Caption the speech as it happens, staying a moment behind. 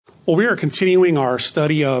Well, we are continuing our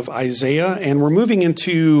study of Isaiah, and we're moving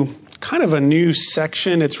into kind of a new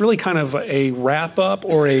section. It's really kind of a wrap-up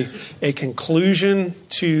or a conclusion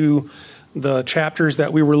to the chapters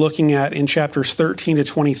that we were looking at in chapters 13 to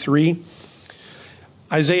 23.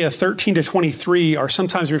 Isaiah 13 to 23 are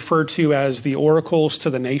sometimes referred to as the oracles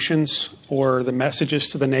to the nations or the messages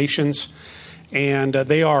to the nations, and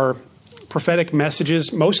they are prophetic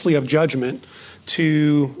messages, mostly of judgment,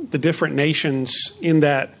 to the different nations in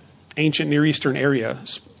that ancient Near Eastern area,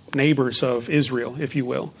 neighbors of Israel, if you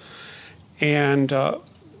will. And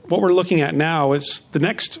what we're looking at now is the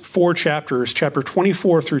next four chapters, chapter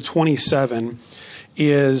 24 through 27,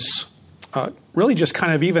 is really just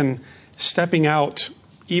kind of even stepping out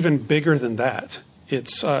even bigger than that.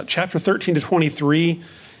 It's chapter 13 to 23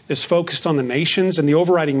 is focused on the nations, and the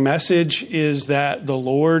overriding message is that the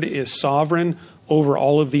Lord is sovereign over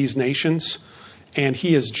all of these nations. And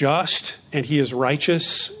he is just, and he is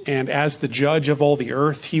righteous, and as the judge of all the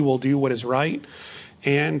earth, he will do what is right,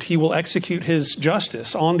 and he will execute his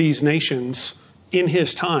justice on these nations in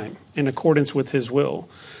his time, in accordance with his will.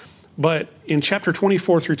 But in chapter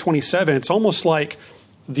 24 through 27, it's almost like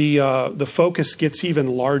the focus gets even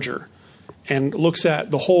larger and looks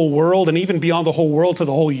at the whole world, and even beyond the whole world to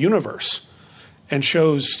the whole universe, and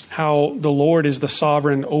shows how the Lord is the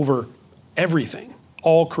sovereign over everything,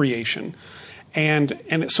 all creation. And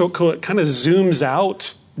so it kind of zooms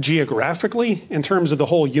out geographically in terms of the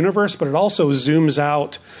whole universe, but it also zooms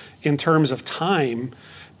out in terms of time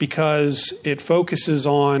because it focuses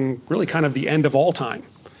on really kind of the end of all time.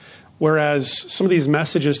 Whereas some of these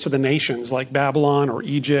messages to the nations like Babylon or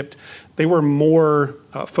Egypt, they were more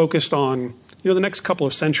focused on, the next couple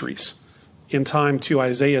of centuries in time to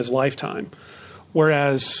Isaiah's lifetime.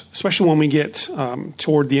 Whereas, especially when we get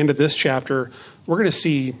toward the end of this chapter, we're going to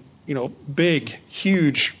see big,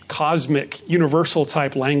 huge, cosmic, universal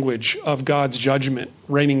type language of God's judgment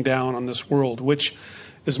raining down on this world, which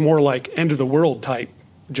is more like end of the world type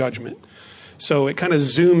judgment. So it kind of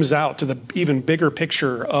zooms out to the even bigger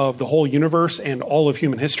picture of the whole universe and all of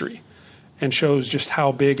human history and shows just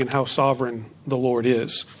how big and how sovereign the Lord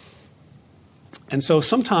is. And so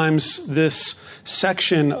sometimes this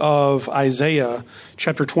section of Isaiah,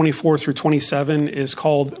 chapter 24 through 27, is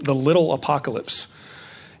called the Little Apocalypse.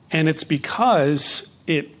 And it's because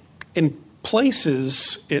in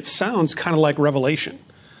places, it sounds kind of like Revelation.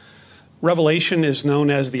 Revelation is known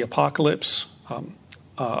as the apocalypse.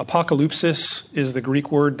 Apocalypsis is the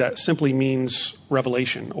Greek word that simply means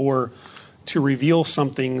revelation, or to reveal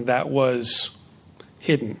something that was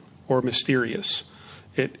hidden or mysterious.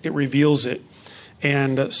 It reveals it.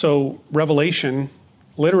 And so Revelation,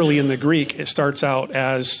 literally in the Greek, it starts out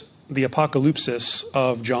as the apocalypsis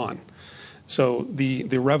of John. So the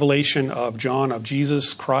revelation of John, of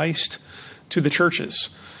Jesus Christ, to the churches.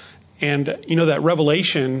 And that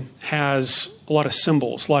revelation has a lot of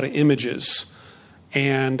symbols, a lot of images,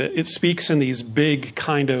 and it speaks in these big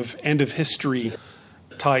kind of end of history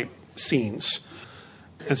type scenes.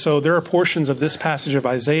 And so there are portions of this passage of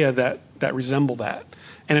Isaiah that resemble that.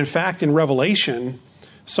 And in fact, in Revelation,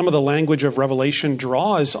 some of the language of Revelation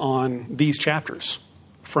draws on these chapters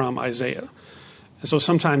from Isaiah. And so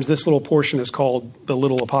sometimes this little portion is called the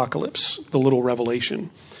Little Apocalypse, the Little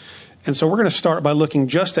Revelation. And so we're going to start by looking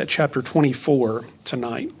just at chapter 24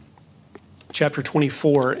 tonight. Chapter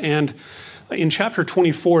 24. And in chapter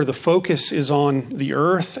 24, the focus is on the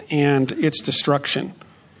earth and its destruction.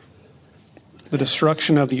 The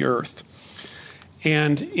destruction of the earth.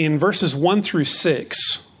 And in verses 1 through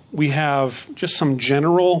 6, we have just some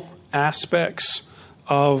general aspects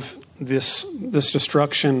of this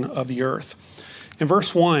destruction of the earth. In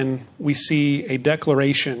verse 1, we see a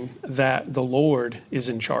declaration that the Lord is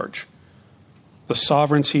in charge, the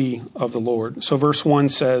sovereignty of the Lord. So verse 1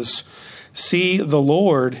 says, "See, the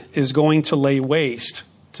Lord is going to lay waste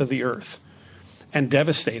to the earth and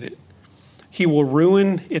devastate it. He will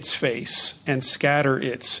ruin its face and scatter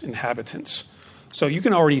its inhabitants." So you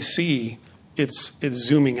can already see it's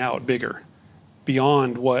zooming out bigger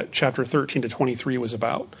beyond what chapter 13 to 23 was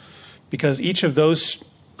about, because each of those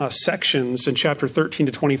sections in chapter 13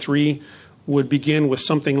 to 23 would begin with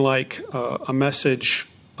something like a message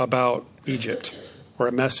about Egypt or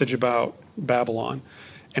a message about Babylon.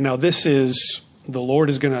 And now this is, the Lord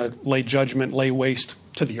is going to lay judgment, lay waste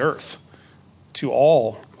to the earth, to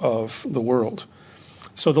all of the world.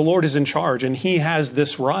 So the Lord is in charge, and he has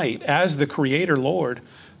this right as the creator Lord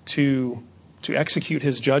to execute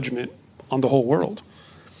his judgment on the whole world.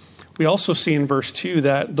 We also see in verse 2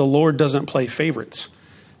 that the Lord doesn't play favorites,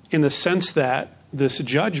 in the sense that this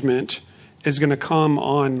judgment is going to come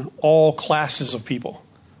on all classes of people,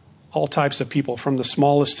 all types of people, from the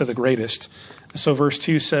smallest to the greatest. So verse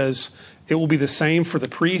 2 says, it will be the same for the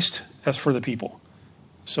priest as for the people.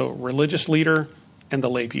 So religious leader and the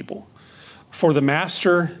lay people. For the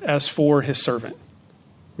master as for his servant.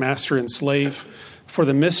 Master and slave. For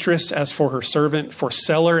the mistress as for her servant. For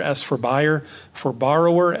seller as for buyer. For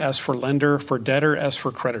borrower as for lender. For debtor as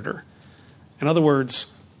for creditor. In other words,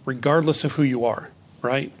 regardless of who you are,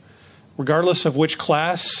 right? Regardless of which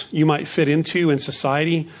class you might fit into in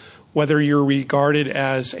society, whether you're regarded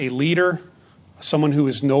as a leader, someone who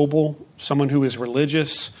is noble, someone who is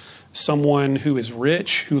religious, someone who is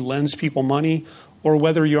rich, who lends people money, or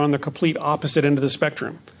whether you're on the complete opposite end of the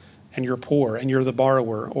spectrum and you're poor and you're the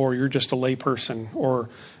borrower, or you're just a lay person, or,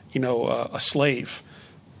 a slave.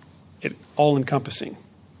 It all encompassing.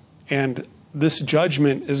 And this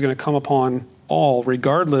judgment is going to come upon all,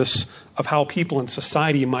 regardless of how people in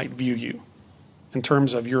society might view you in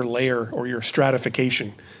terms of your layer or your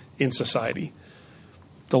stratification in society.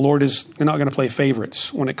 The Lord is not going to play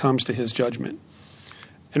favorites when it comes to his judgment.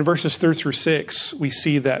 In verses 3 through 6, we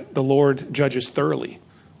see that the Lord judges thoroughly,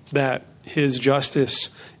 that his justice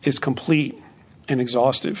is complete and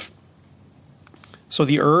exhaustive. So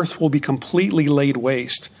the earth will be completely laid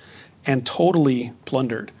waste and totally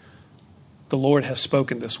plundered. The Lord has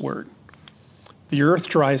spoken this word. The earth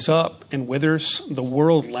dries up and withers. The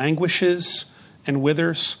world languishes and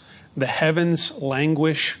withers. The heavens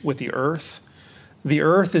languish with the earth. The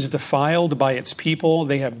earth is defiled by its people.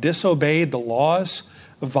 They have disobeyed the laws,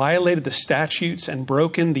 violated the statutes, and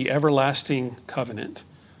broken the everlasting covenant.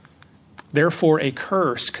 Therefore, a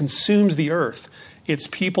curse consumes the earth. Its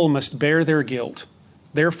people must bear their guilt.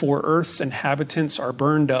 Therefore, earth's inhabitants are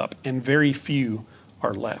burned up, and very few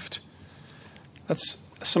are left. That's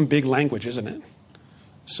some big language, isn't it?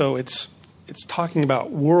 So it's talking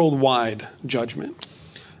about worldwide judgment.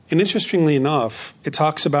 And interestingly enough, it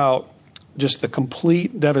talks about just the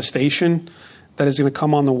complete devastation that is going to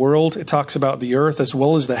come on the world. It talks about the earth as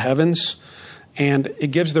well as the heavens. And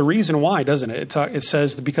it gives the reason why, doesn't it? It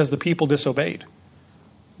says because the people disobeyed.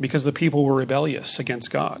 Because the people were rebellious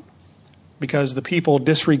against God. Because the people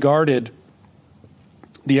disregarded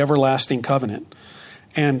the everlasting covenant.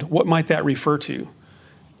 And what might that refer to?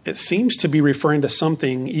 It seems to be referring to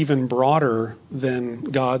something even broader than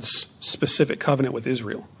God's specific covenant with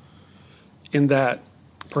Israel. In that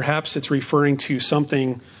perhaps it's referring to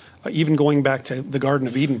something even going back to the Garden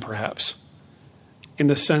of Eden, perhaps, in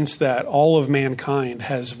the sense that all of mankind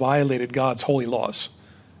has violated God's holy laws,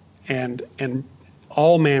 and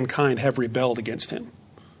all mankind have rebelled against him.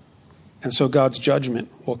 And so God's judgment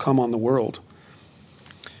will come on the world.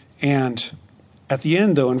 And at the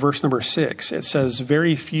end, though, in verse number 6, it says,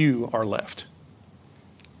 very few are left.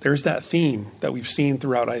 There's that theme that we've seen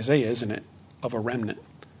throughout Isaiah, isn't it? Of a remnant.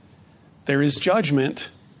 There is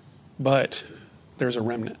judgment, but there's a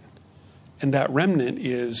remnant. And that remnant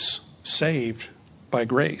is saved by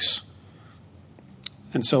grace.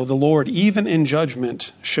 And so the Lord, even in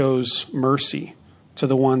judgment, shows mercy to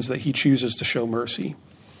the ones that he chooses to show mercy.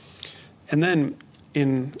 And then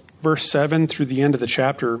in verse 7 through the end of the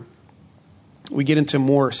chapter, we get into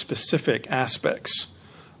more specific aspects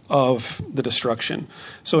of the destruction.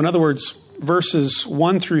 So in other words, verses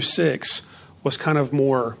 1 through 6 was kind of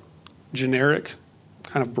more generic,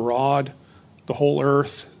 kind of broad, the whole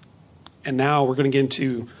earth. And now we're going to get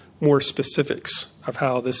into more specifics of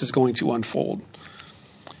how this is going to unfold.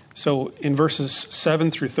 So in verses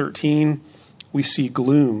 7 through 13, we see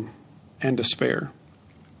gloom and despair.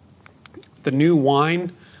 The new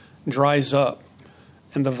wine dries up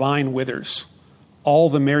and the vine withers.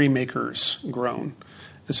 All the merrymakers groan.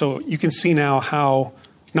 And so you can see now how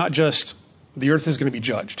not just the earth is going to be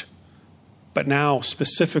judged, but now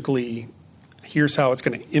specifically, here's how it's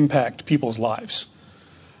going to impact people's lives.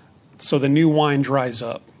 So the new wine dries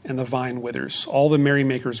up and the vine withers. All the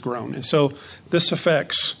merrymakers groan. And so this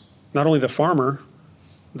affects not only the farmer,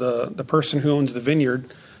 the person who owns the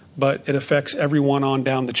vineyard, but it affects everyone on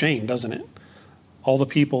down the chain, doesn't it? All the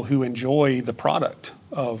people who enjoy the product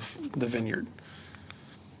of the vineyard.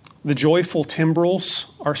 The joyful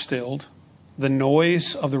timbrels are stilled. The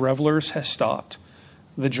noise of the revelers has stopped.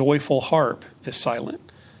 The joyful harp is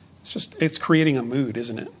silent. It's creating a mood,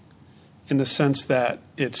 isn't it? In the sense that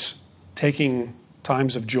it's taking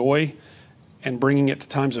times of joy and bringing it to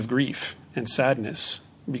times of grief and sadness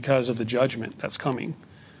because of the judgment that's coming.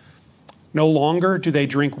 No longer do they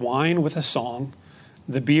drink wine with a song.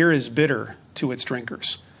 The beer is bitter to its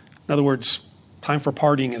drinkers. In other words, time for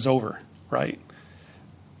partying is over, right?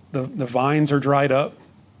 The vines are dried up.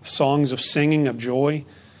 Songs of singing, of joy,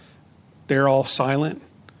 they're all silent.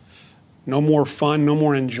 No more fun, no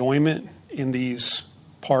more enjoyment in these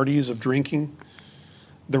parties of drinking.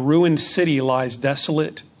 The ruined city lies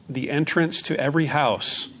desolate. The entrance to every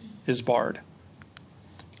house is barred.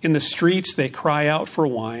 In the streets they cry out for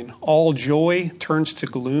wine. All joy turns to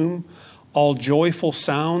gloom. All joyful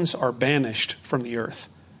sounds are banished from the earth.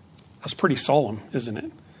 That's pretty solemn, isn't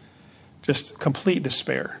it? Just complete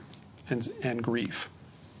despair and grief.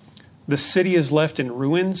 The city is left in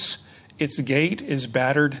ruins. Its gate is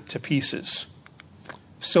battered to pieces.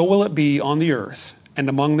 So will it be on the earth and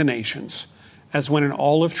among the nations, as when an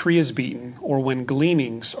olive tree is beaten, or when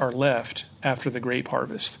gleanings are left after the grape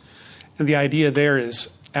harvest. And the idea there is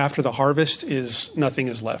after the harvest is nothing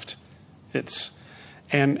is left.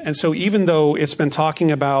 And so even though it's been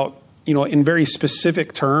talking about, in very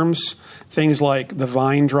specific terms, things like the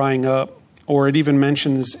vine drying up, or it even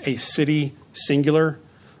mentions a city singular,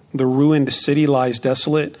 the ruined city lies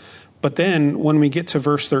desolate. But then when we get to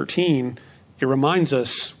verse 13, it reminds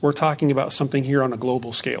us we're talking about something here on a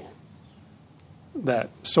global scale. That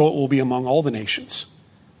so it will be among all the nations.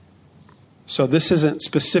 So this isn't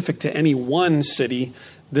specific to any one city.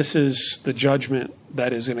 This is the judgment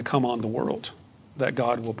that is going to come on the world that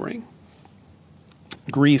God will bring.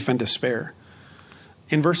 Grief and despair.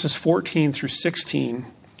 In verses 14 through 16,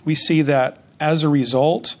 we see that as a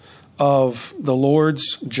result of the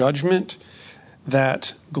Lord's judgment,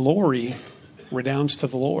 that glory redounds to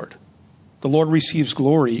the Lord. The Lord receives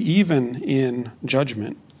glory even in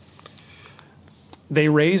judgment. They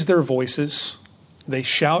raise their voices. They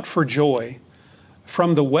shout for joy.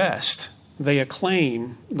 From the west, they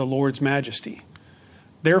acclaim the Lord's majesty.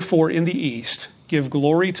 Therefore, in the east, give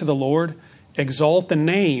glory to the Lord. Exalt the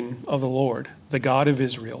name of the Lord, the God of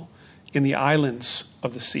Israel, in the islands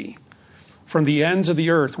of the sea. From the ends of the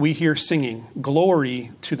earth, we hear singing,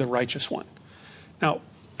 glory to the righteous one. Now,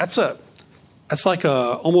 that's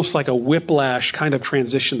almost like a whiplash kind of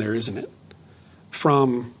transition there, isn't it?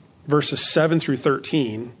 From verses 7 through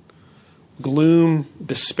 13, gloom,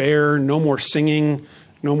 despair, no more singing,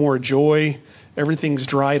 no more joy, everything's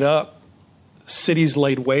dried up, cities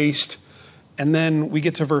laid waste. And then we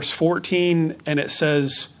get to verse 14 and it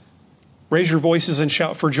says, raise your voices and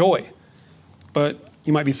shout for joy. But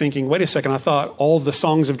you might be thinking, wait a second, I thought all the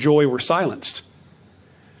songs of joy were silenced.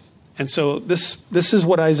 And so this is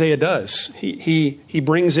what Isaiah does. He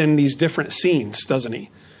brings in these different scenes, doesn't he?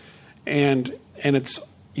 And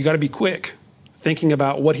you got to be quick thinking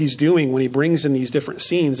about what he's doing when he brings in these different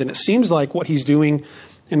scenes. And it seems like what he's doing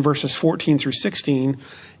in verses 14 through 16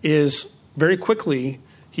 is very quickly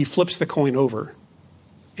he flips the coin over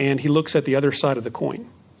and he looks at the other side of the coin.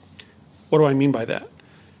 What do I mean by that?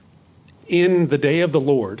 In the day of the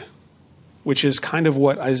Lord, which is kind of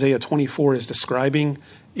what Isaiah 24 is describing,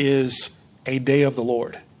 is a day of the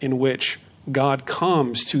Lord in which God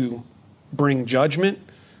comes to bring judgment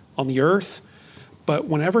on the earth. But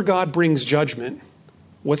whenever God brings judgment,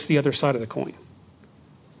 what's the other side of the coin?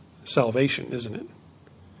 Salvation, isn't it?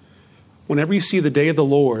 Whenever you see the day of the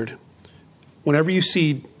Lord, whenever you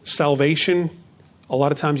see salvation, a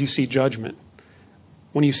lot of times you see judgment.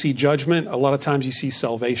 When you see judgment, a lot of times you see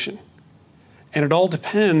salvation. And it all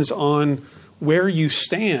depends on where you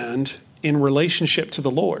stand in relationship to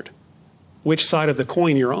the Lord, which side of the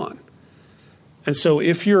coin you're on. And so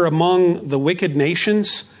if you're among the wicked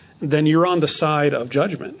nations, then you're on the side of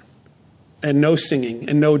judgment and no singing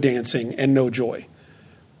and no dancing and no joy.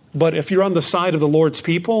 But if you're on the side of the Lord's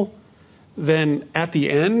people, then at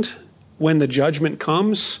the end, when the judgment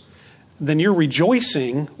comes, then you're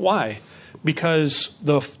rejoicing. Why? Because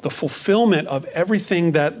the fulfillment of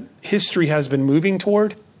everything that history has been moving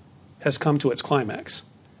toward has come to its climax.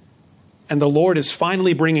 And the Lord is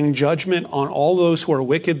finally bringing judgment on all those who are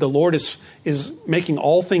wicked. The Lord is making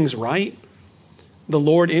all things right. The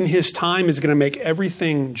Lord in his time is going to make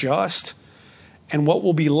everything just. And what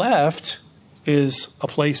will be left is a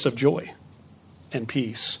place of joy and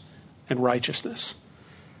peace and righteousness.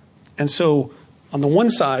 And so on the one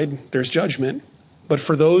side, there's judgment. But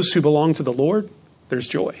for those who belong to the Lord, there's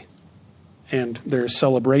joy. And there's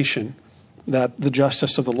celebration that the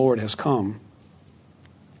justice of the Lord has come.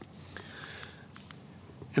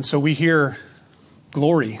 And so we hear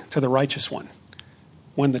glory to the righteous one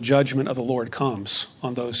when the judgment of the Lord comes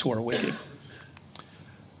on those who are wicked.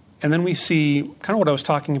 And then we see kind of what I was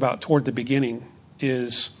talking about toward the beginning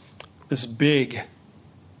is this big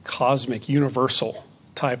cosmic universal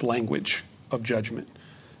type language of judgment,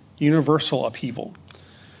 universal upheaval.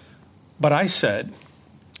 But I said,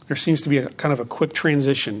 there seems to be a kind of a quick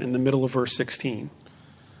transition in the middle of verse 16.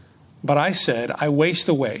 But I said, I waste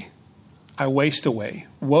away.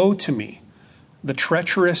 Woe to me, the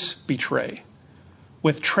treacherous betray.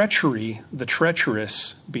 With treachery, the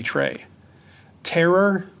treacherous betray.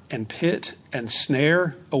 Terror and pit and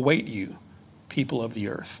snare await you, people of the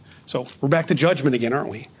earth. So we're back to judgment again, aren't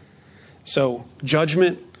we? So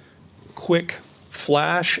judgment, quick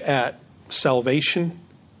flash at salvation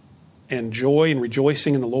and joy and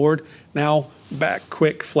rejoicing in the Lord. Now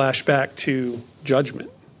quick flashback to judgment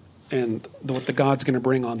and what the God's going to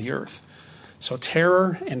bring on the earth. So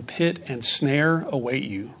terror and pit and snare await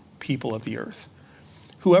you, people of the earth.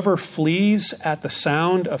 Whoever flees at the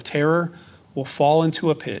sound of terror will fall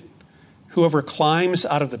into a pit. Whoever climbs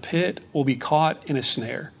out of the pit will be caught in a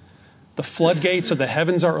snare. The floodgates of the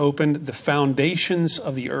heavens are opened. The foundations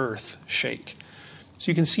of the earth shake.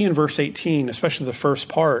 So you can see in verse 18, especially the first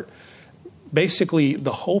part, basically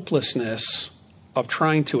the hopelessness of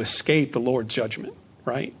trying to escape the Lord's judgment,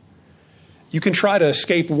 right? You can try to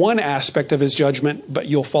escape one aspect of his judgment, but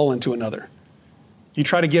you'll fall into another. You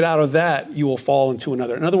try to get out of that, you will fall into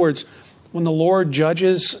another. In other words, when the Lord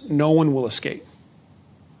judges, no one will escape.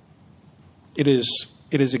 It is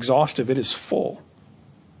exhaustive. It is full.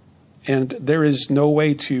 And there is no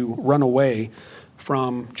way to run away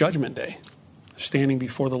from Judgment Day, standing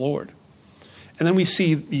before the Lord. And then we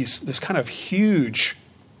see this kind of huge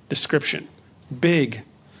description, big,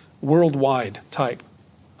 worldwide type,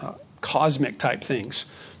 cosmic type things.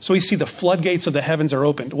 So we see the floodgates of the heavens are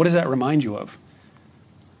opened. What does that remind you of?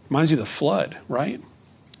 Reminds you of the flood, right?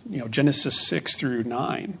 Genesis 6 through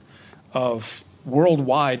 9 of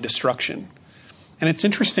worldwide destruction. And it's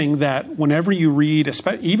interesting that whenever you read,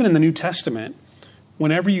 even in the New Testament,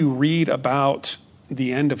 whenever you read about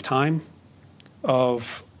the end of time,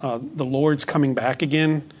 of the Lord's coming back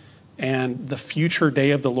again, and the future day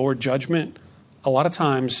of the Lord judgment, a lot of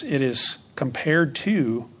times it is compared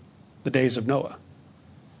to the days of Noah.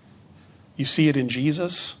 You see it in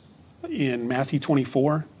Jesus in Matthew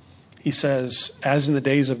 24. He says, as in the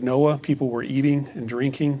days of Noah, people were eating and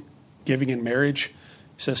drinking, giving in marriage.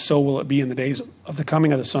 He says, so will it be in the days of the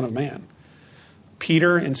coming of the Son of Man.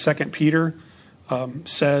 Peter in 2 Peter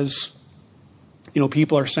says,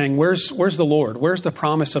 people are saying, where's the Lord? Where's the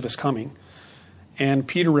promise of his coming? And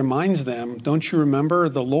Peter reminds them, don't you remember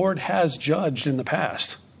the Lord has judged in the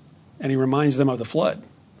past? And he reminds them of the flood.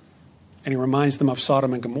 And he reminds them of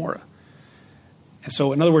Sodom and Gomorrah. And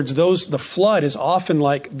so, in other words, the flood is often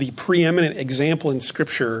like the preeminent example in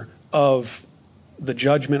Scripture of the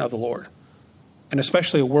judgment of the Lord, and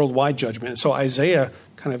especially a worldwide judgment. And so Isaiah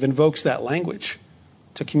kind of invokes that language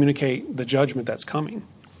to communicate the judgment that's coming.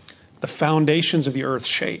 The foundations of the earth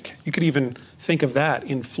shake. You could even think of that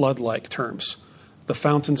in flood-like terms. The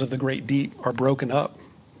fountains of the great deep are broken up,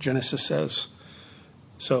 Genesis says.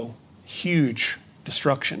 So, huge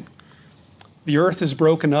destruction. The earth is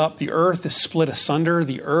broken up. The earth is split asunder.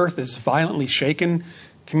 The earth is violently shaken.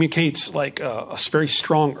 Communicates like a very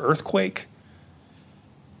strong earthquake.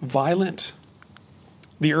 Violent.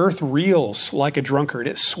 The earth reels like a drunkard.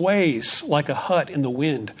 It sways like a hut in the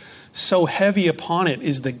wind. So heavy upon it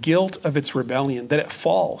is the guilt of its rebellion that it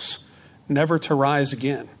falls, never to rise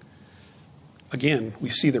again. Again,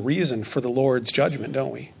 we see the reason for the Lord's judgment,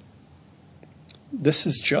 don't we? This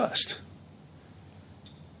is just.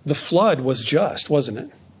 The flood was just, wasn't it?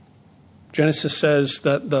 Genesis says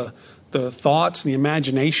that the thoughts and the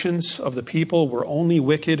imaginations of the people were only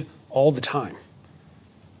wicked all the time.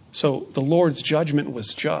 So the Lord's judgment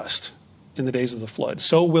was just in the days of the flood.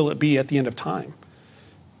 So will it be at the end of time.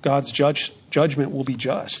 God's judgment will be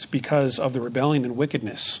just because of the rebellion and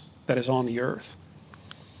wickedness that is on the earth.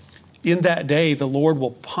 In that day, the Lord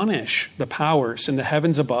will punish the powers in the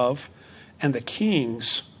heavens above and the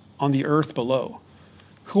kings on the earth below.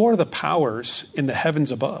 Who are the powers in the heavens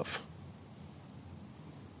above?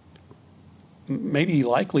 Maybe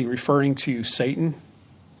likely referring to Satan,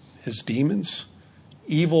 his demons,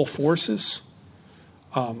 evil forces.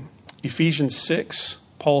 Ephesians 6,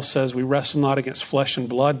 Paul says, we wrestle not against flesh and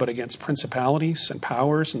blood, but against principalities and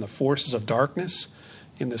powers and the forces of darkness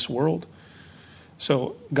in this world.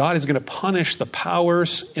 So God is going to punish the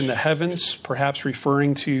powers in the heavens, perhaps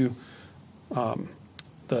referring to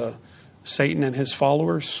the Satan and his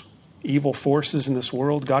followers, evil forces in this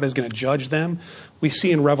world. God is going to judge them. We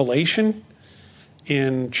see in Revelation,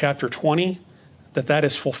 in chapter 20, that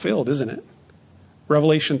is fulfilled, isn't it?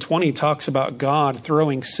 Revelation 20 talks about God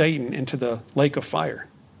throwing Satan into the lake of fire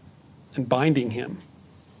and binding him,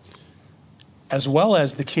 as well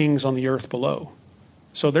as the kings on the earth below.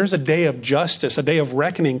 So there's a day of justice, a day of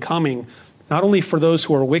reckoning coming, not only for those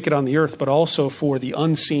who are wicked on the earth, but also for the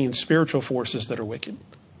unseen spiritual forces that are wicked.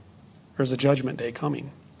 There's a judgment day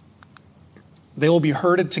coming. They will be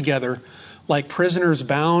herded together like prisoners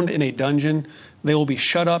bound in a dungeon. They will be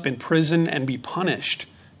shut up in prison and be punished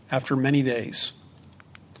after many days.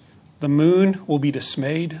 The moon will be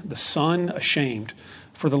dismayed, the sun ashamed,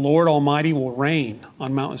 for the Lord Almighty will reign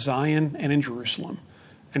on Mount Zion and in Jerusalem,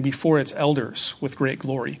 and before its elders with great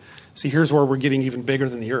glory. See, here's where we're getting even bigger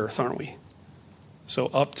than the earth, aren't we? So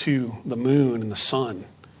up to the moon and the sun,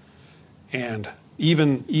 and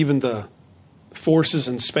even the forces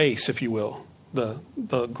in space, if you will,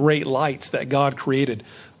 the great lights that God created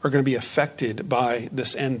are going to be affected by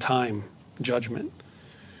this end time judgment.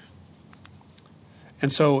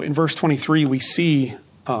 And so in verse 23, we see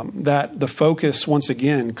that the focus once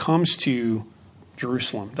again comes to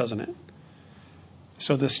Jerusalem, doesn't it?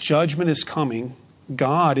 So this judgment is coming.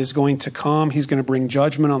 God is going to come. He's going to bring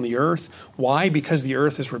judgment on the earth. Why? Because the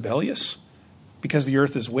earth is rebellious, because the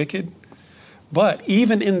earth is wicked. But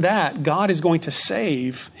even in that, God is going to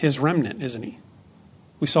save his remnant, isn't he?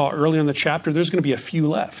 We saw earlier in the chapter, there's going to be a few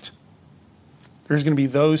left. There's going to be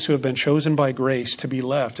those who have been chosen by grace to be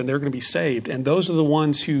left, and they're going to be saved. And those are the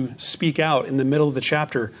ones who speak out in the middle of the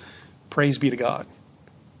chapter, praise be to God.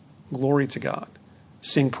 Glory to God.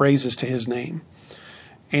 Sing praises to his name.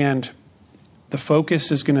 And the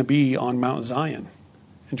focus is going to be on Mount Zion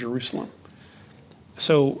and Jerusalem.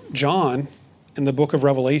 So John, in the book of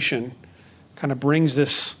Revelation, kind of brings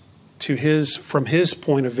this to from his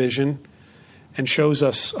point of vision and shows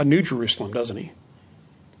us a new Jerusalem, doesn't he?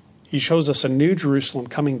 He shows us a new Jerusalem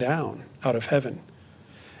coming down out of heaven.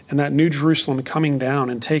 And that new Jerusalem coming down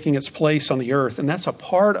and taking its place on the earth. And that's a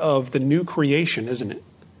part of the new creation, isn't it?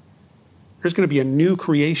 There's going to be a new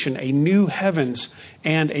creation, a new heavens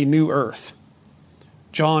and a new earth.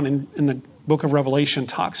 John in the book of Revelation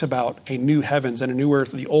talks about a new heavens and a new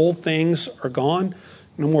earth. The old things are gone.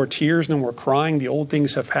 No more tears, no more crying. The old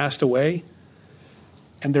things have passed away.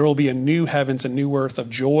 And there will be a new heavens, a new earth of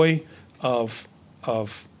joy, of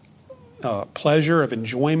pleasure, of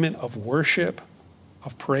enjoyment, of worship,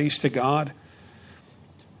 of praise to God.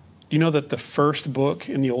 Do you know that the first book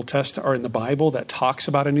in the Old Testament or in the Bible that talks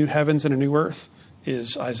about a new heavens and a new earth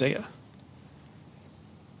is Isaiah?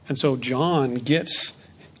 And so John gets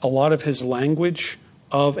a lot of his language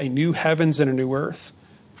of a new heavens and a new earth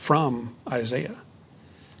from Isaiah.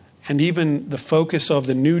 And even the focus of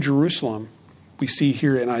the new Jerusalem we see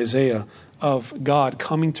here in Isaiah of God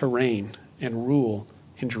coming to reign and rule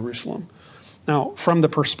in Jerusalem. Now, from the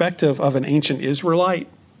perspective of an ancient Israelite,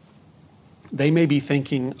 they may be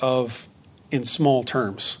thinking of, in small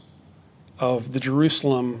terms, of the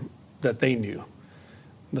Jerusalem that they knew,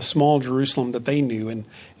 the small Jerusalem that they knew,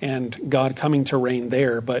 and God coming to reign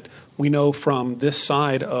there. But we know from this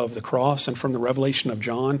side of the cross and from the revelation of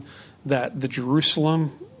John that the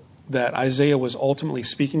Jerusalem that Isaiah was ultimately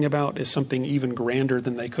speaking about is something even grander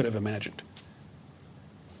than they could have imagined.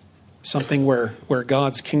 Something where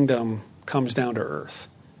God's kingdom comes down to earth,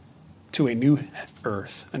 to a new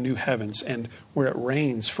earth, a new heavens, and where it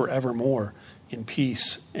reigns forevermore in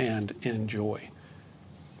peace and in joy.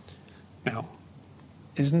 Now,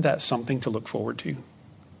 isn't that something to look forward to?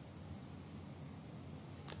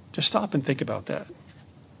 Just stop and think about that.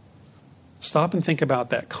 Stop and think about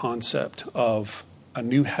that concept of a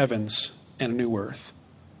new heavens and a new earth,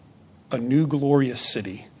 a new glorious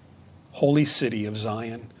city, holy city of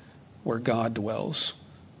Zion, where God dwells,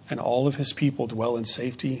 and all of his people dwell in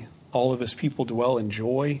safety, all of his people dwell in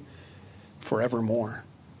joy forevermore.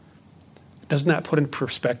 Doesn't that put in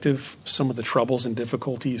perspective some of the troubles and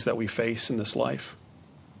difficulties that we face in this life?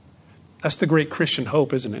 That's the great Christian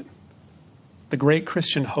hope, isn't it? The great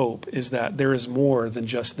Christian hope is that there is more than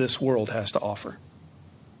just this world has to offer.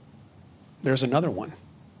 There's another one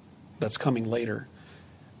that's coming later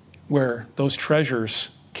where those treasures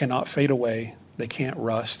cannot fade away. They can't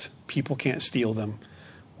rust. People can't steal them.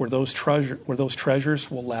 Where those treasures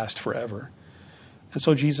will last forever. And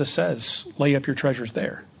so Jesus says, lay up your treasures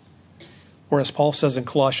there. Or as Paul says in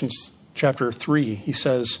Colossians chapter 3, he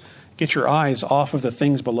says, get your eyes off of the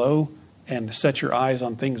things below and set your eyes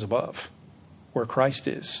on things above, where Christ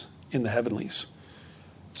is in the heavenlies.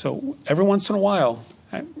 So every once in a while,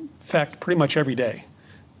 in fact, pretty much every day,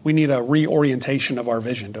 we need a reorientation of our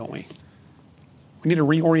vision, don't we? We need a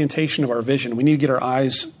reorientation of our vision. We need to get our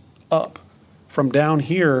eyes up from down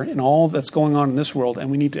here in all that's going on in this world, and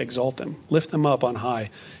we need to exalt them, lift them up on high,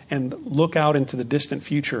 and look out into the distant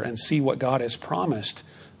future and see what God has promised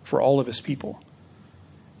for all of his people.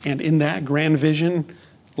 And in that grand vision,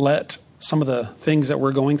 let some of the things that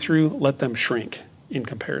we're going through, let them shrink in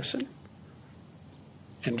comparison.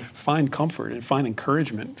 And find comfort and find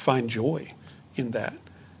encouragement, find joy in that.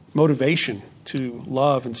 Motivation to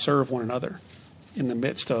love and serve one another in the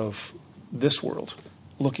midst of this world,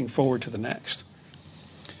 looking forward to the next.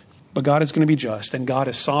 But God is going to be just, and God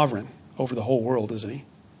is sovereign over the whole world, isn't he?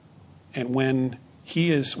 And when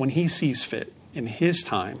when he sees fit in his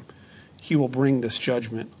time, he will bring this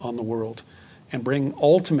judgment on the world and bring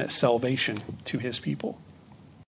ultimate salvation to his people.